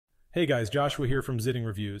Hey guys, Joshua here from Zitting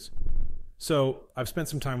Reviews. So, I've spent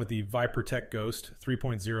some time with the ViprTech Ghost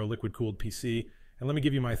 3.0 liquid-cooled PC, and let me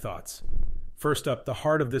give you my thoughts. First up, the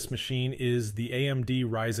heart of this machine is the AMD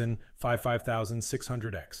Ryzen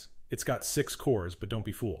 5600X. It's got 6 cores, but don't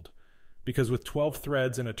be fooled. Because with 12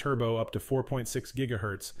 threads and a turbo up to 4.6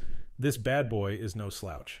 GHz, this bad boy is no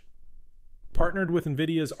slouch. Partnered with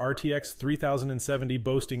NVIDIA's RTX 3070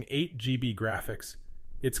 boasting 8 GB graphics,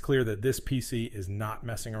 it's clear that this PC is not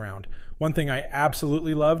messing around. One thing I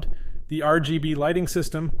absolutely loved, the RGB lighting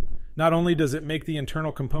system. Not only does it make the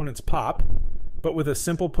internal components pop, but with a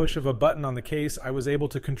simple push of a button on the case, I was able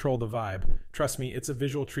to control the vibe. Trust me, it's a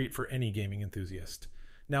visual treat for any gaming enthusiast.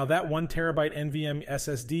 Now that 1TB NVMe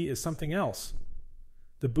SSD is something else.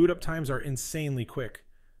 The boot up times are insanely quick.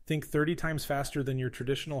 Think 30 times faster than your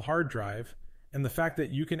traditional hard drive, and the fact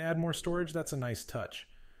that you can add more storage, that's a nice touch.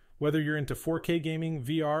 Whether you're into 4K gaming,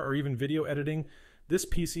 VR, or even video editing, this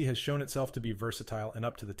PC has shown itself to be versatile and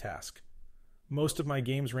up to the task. Most of my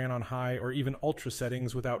games ran on high or even ultra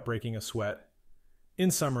settings without breaking a sweat.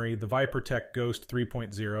 In summary, the ViprTech Ghost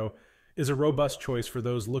 3.0 is a robust choice for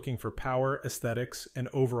those looking for power, aesthetics, and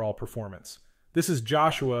overall performance. This is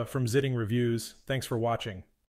Joshua from Zitting Reviews. Thanks for watching.